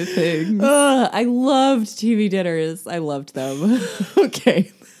finer things. I loved TV dinners. I loved them.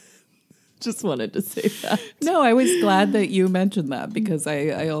 Okay. Just wanted to say that. No, I was glad that you mentioned that because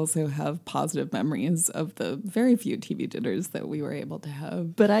I also have positive memories of the very few TV dinners that we were able to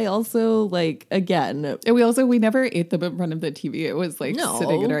have. But I also, again... And we never ate them in front of the TV. It was sitting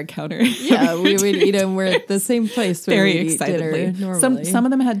at our counter. Yeah, we would eat them. We're at the same place where very we eat excitedly. dinner normally. Some of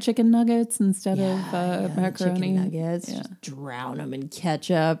them had chicken nuggets instead of macaroni. Chicken nuggets. Yeah. Just drown them in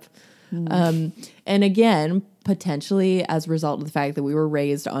ketchup. And again, potentially as a result of the fact that we were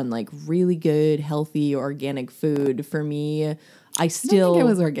raised on really good, healthy, organic food. For me, I don't think it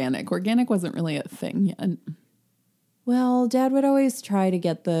was organic. Organic wasn't really a thing yet. Well, Dad would always try to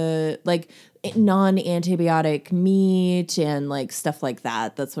get the non-antibiotic meat and stuff like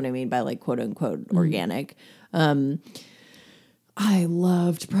that. That's what I mean by quote unquote organic. I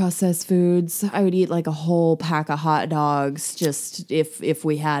loved processed foods. I would eat a whole pack of hot dogs just if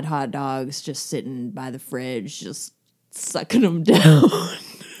we had hot dogs, just sitting by the fridge, just sucking them down.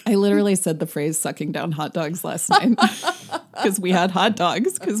 I literally said the phrase sucking down hot dogs last night because we had hot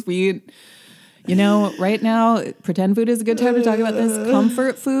dogs because we... right now, pretend food is a good time to talk about this.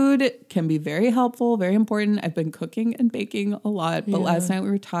 Comfort food can be very helpful, very important. I've been cooking and baking a lot, but last night we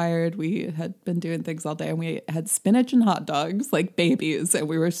were tired. We had been doing things all day, and we had spinach and hot dogs like babies, and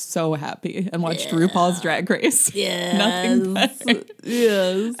we were so happy and watched RuPaul's Drag Race. Yes. Nothing better.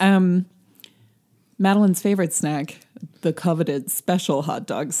 Yes. Madeline's favorite snack, the coveted special hot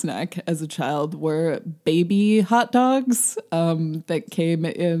dog snack as a child, were baby hot dogs that came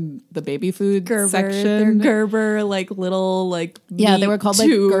in the baby food section. They're Gerber, little, they were called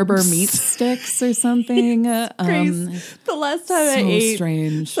tubes. Gerber meat sticks or something. The last time I ate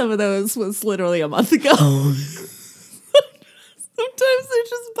strange. some of those was literally a month ago. Sometimes I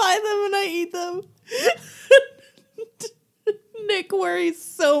just buy them and I eat them. Nick worries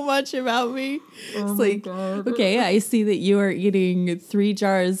so much about me. It's like, okay, I see that you are eating 3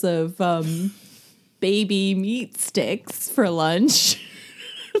 jars of baby meat sticks for lunch.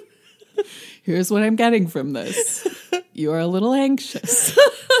 Here's what I'm getting from this. You are a little anxious.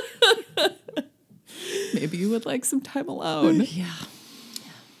 Maybe you would like some time alone. Yeah.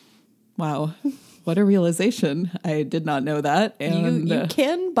 Wow. What a realization. I did not know that. And You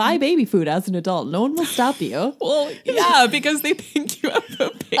can buy baby food as an adult. No one will stop you. well, yeah, because they think you have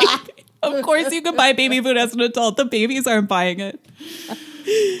a baby. Of course you can buy baby food as an adult. The babies aren't buying it.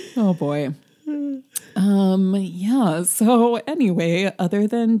 Oh boy. Yeah, so anyway, other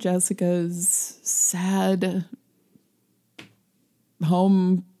than Jessica's sad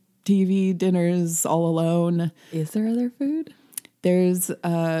home TV dinners all alone, Is there other food? there's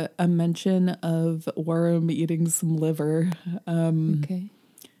a mention of Worm eating some liver. Okay.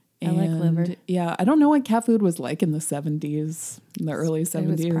 I like liver. Yeah, I don't know what cat food was like in the 70s, in the early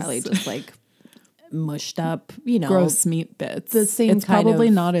 70s. It was probably just like mushed up, you know. gross meat bits. The same It's kind probably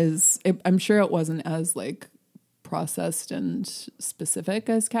of- not as, I'm sure it wasn't as like processed and specific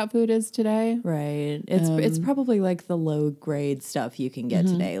as cat food is today. Right. It's probably like the low grade stuff you can get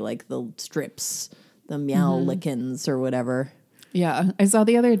today, like the strips, the meow lickens or whatever. Yeah, I saw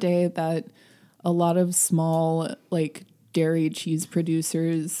the other day that a lot of small like dairy cheese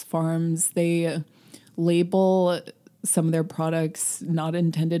producers, farms, they label some of their products not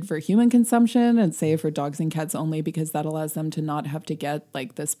intended for human consumption and say for dogs and cats only, because that allows them to not have to get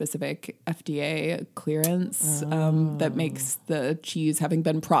like the specific FDA clearance that makes the cheese having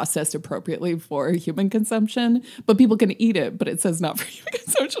been processed appropriately for human consumption. But people can eat it, but it says not for human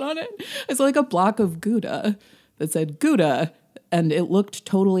consumption on it. I saw like a block of Gouda that said Gouda, and it looked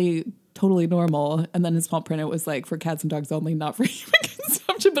totally normal. And then in small print, it was like for cats and dogs only, not for human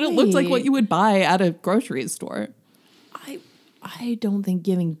consumption. But it looked like what you would buy at a grocery store. I don't think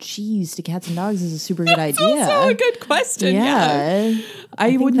giving cheese to cats and dogs is a super good idea. That's also a good question. Yeah. I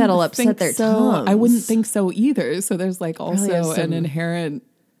think wouldn't that'll upset think their so. tongues. I wouldn't think so either. So there's like Probably have also an some- inherent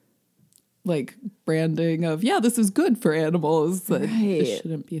like branding of, yeah, this is good for animals that Right.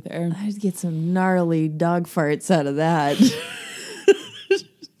 shouldn't be there. I'd get some gnarly dog farts out of that.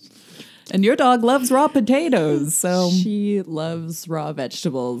 And your dog loves raw potatoes. So She loves raw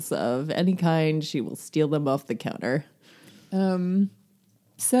vegetables of any kind. She will steal them off the counter.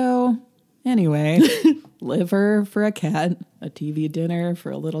 So, anyway, liver for a cat, a TV dinner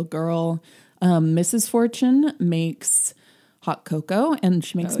for a little girl. Mrs. Fortune makes hot cocoa, and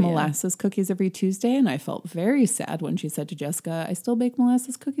she makes molasses cookies every Tuesday. And I felt very sad when she said to Jessica, I still bake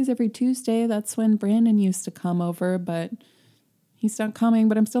molasses cookies every Tuesday. That's when Brandon used to come over, but he's not coming,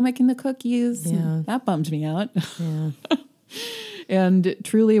 but I'm still making the cookies. Yeah. And that bummed me out. Yeah. And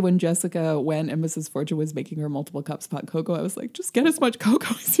truly, when Jessica went and Mrs. Fortune was making her multiple cups of hot cocoa, I was like, just get as much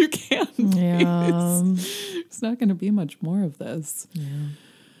cocoa as you can. Yeah. It's not going to be much more of this.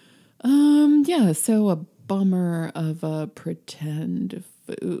 Yeah, so a bummer of a pretend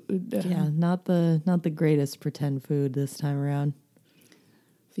food. Yeah, not the greatest pretend food this time around.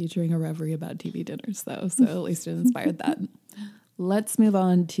 Featuring a reverie about TV dinners, though, so at least it inspired that. Let's move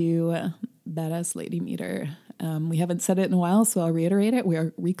on to Badass Lady Meter. We haven't said it in a while, so I'll reiterate it. We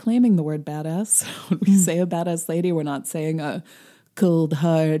are reclaiming the word badass. When we say a badass lady, we're not saying a cold,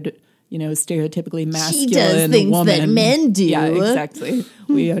 hard, stereotypically masculine things woman. that men do. Yeah, exactly.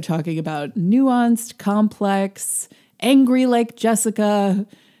 We are talking about nuanced, complex, angry like Jessica,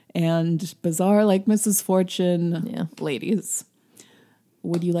 and bizarre like Mrs. Fortune ladies.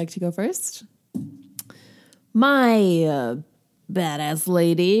 Would you like to go first? My badass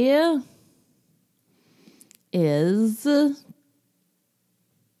lady is,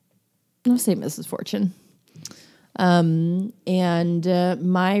 I'll say Mrs. Fortune. And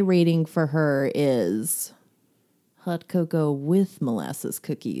my rating for her is hot cocoa with molasses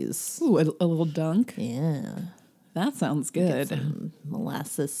cookies. Ooh, a little dunk. Yeah. That sounds good.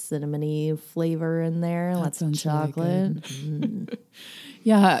 Molasses cinnamony flavor in there. Lots of sounds really chocolate.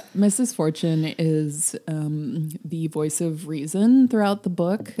 Yeah, Mrs. Fortune is the voice of reason throughout the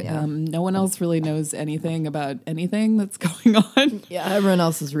book. No one else really knows anything about anything that's going on. Yeah, everyone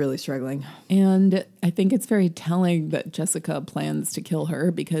else is really struggling. And I think it's very telling that Jessica plans to kill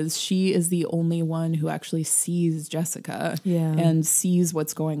her because she is the only one who actually sees Jessica and sees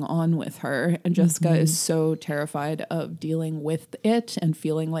what's going on with her. And Jessica is so terrified of dealing with it and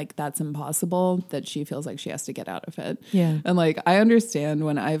feeling like that's impossible that she feels like she has to get out of it. Yeah. And like, I understand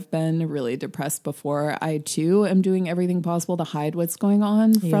when I've been really depressed before, I too am doing everything possible to hide what's going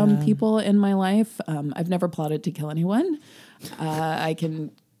on from people in my life. I've never plotted to kill anyone. I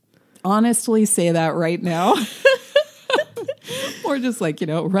can honestly say that right now. or just like,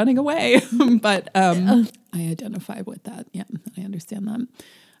 running away. But I identify with that. Yeah, I understand that.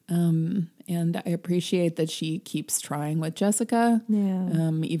 And I appreciate that she keeps trying with Jessica.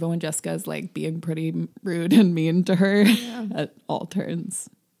 Yeah. Even when Jessica is like being pretty rude and mean to her at all turns.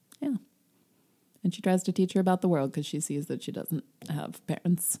 Yeah. And she tries to teach her about the world because she sees that she doesn't have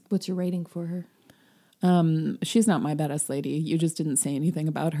parents. What's your rating for her? She's not my badass lady. You just didn't say anything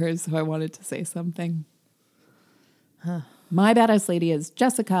about her, so I wanted to say something. My badass lady is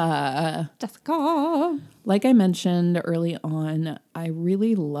Jessica. Jessica. Like I mentioned early on, I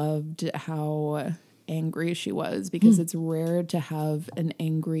really loved how angry she was because it's rare to have an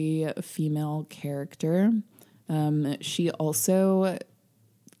angry female character. She also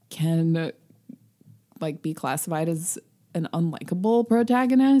can be classified as an unlikable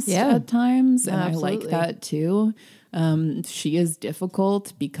protagonist at times, and absolutely. I like that too. She is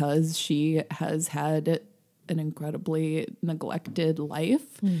difficult because she has had an incredibly neglected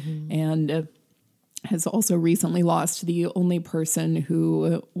life and has also recently lost the only person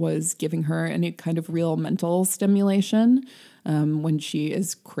who was giving her any kind of real mental stimulation when she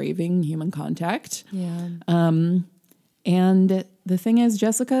is craving human contact. Yeah. And the thing is,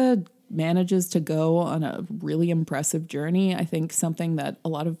 Jessica manages to go on a really impressive journey. I think something that a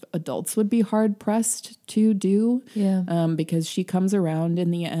lot of adults would be hard pressed to do. Yeah. Because she comes around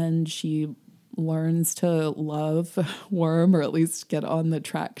in the end. She learns to love Worm, or at least get on the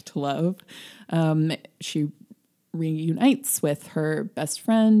track to love. She reunites with her best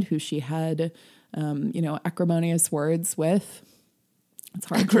friend, who she had, acrimonious words with. It's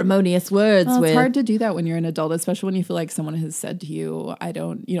hard. Acrimonious words with. It's hard to do that when you're an adult, especially when you feel like someone has said to you,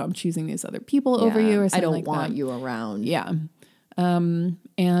 I'm choosing these other people over you, or something I don't like want that. you around. Yeah.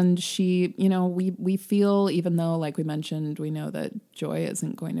 And she, we feel, even though, like we mentioned, we know that Joy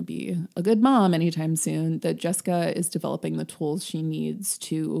isn't going to be a good mom anytime soon, that Jessica is developing the tools she needs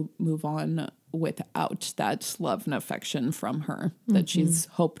to move on without that love and affection from her that she's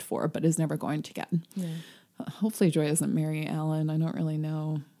hoped for, but is never going to get. Yeah. Hopefully Joy doesn't marry Alan. I don't really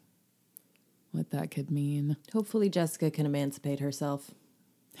know what that could mean. Hopefully Jessica can emancipate herself.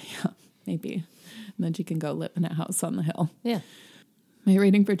 Yeah, maybe. And then she can go live in a house on the hill. Yeah. My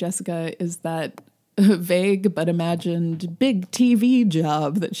rating for Jessica is that vague but imagined big TV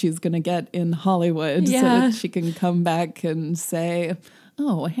job that she's going to get in Hollywood so that she can come back and say,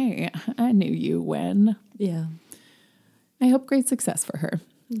 oh, hey, I knew you when. Yeah. I hope great success for her.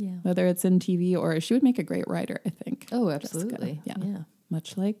 Yeah. Whether it's in TV or she would make a great writer, I think. Oh, absolutely. Jessica. Yeah.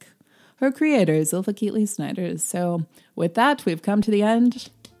 Much like her creator, Zilpha Keatley Snyder. So with that, we've come to the end.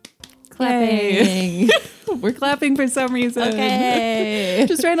 Clapping. We're clapping for some reason. Okay.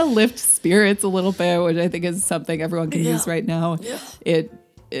 Just trying to lift spirits a little bit, which I think is something everyone can use right now. Yeah.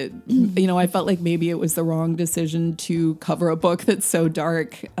 I felt like maybe it was the wrong decision to cover a book that's so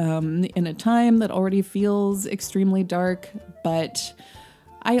dark in a time that already feels extremely dark. But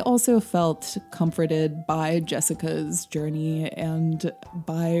I also felt comforted by Jessica's journey and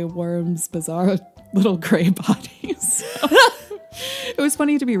by Worm's bizarre little gray body. So it was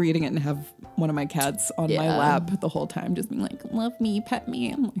funny to be reading it and have one of my cats on my lap the whole time, just being like, love me, pet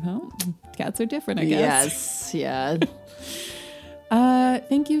me. I'm like, oh, cats are different, I guess. Yes, yeah.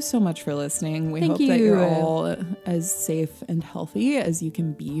 Thank you so much for listening. We hope that you're all as safe and healthy as you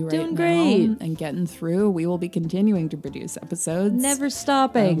can be right Doing now. great. And getting through. We will be continuing to produce episodes. Never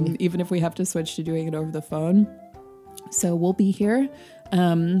stopping. Even if we have to switch to doing it over the phone. So we'll be here.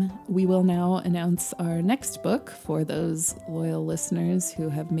 We will now announce our next book for those loyal listeners who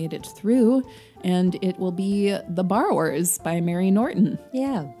have made it through. And it will be The Borrowers by Mary Norton.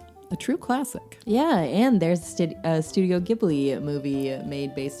 Yeah. A true classic. Yeah, and there's a Studio Ghibli movie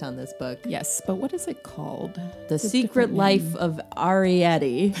made based on this book. Yes, but what is it called? The Secret Life of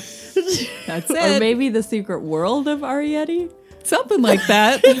Arrietty. That's it. Or maybe The Secret World of Arrietty. Something like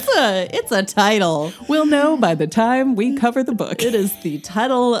that. It's a title. We'll know by the time we cover the book. It is the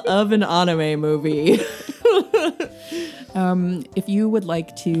title of an anime movie. If you would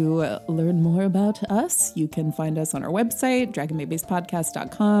like to learn more about us, you can find us on our website,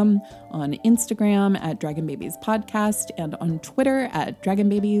 dragonbabiespodcast.com, on Instagram at dragonbabiespodcast, and on Twitter at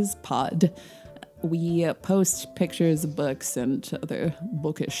dragonbabiespod. We post pictures of books and other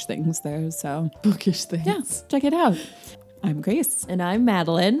bookish things there, so Bookish things. yeah, check it out. I'm Grace. And I'm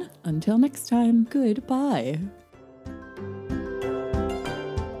Madeline. Until next time. Goodbye.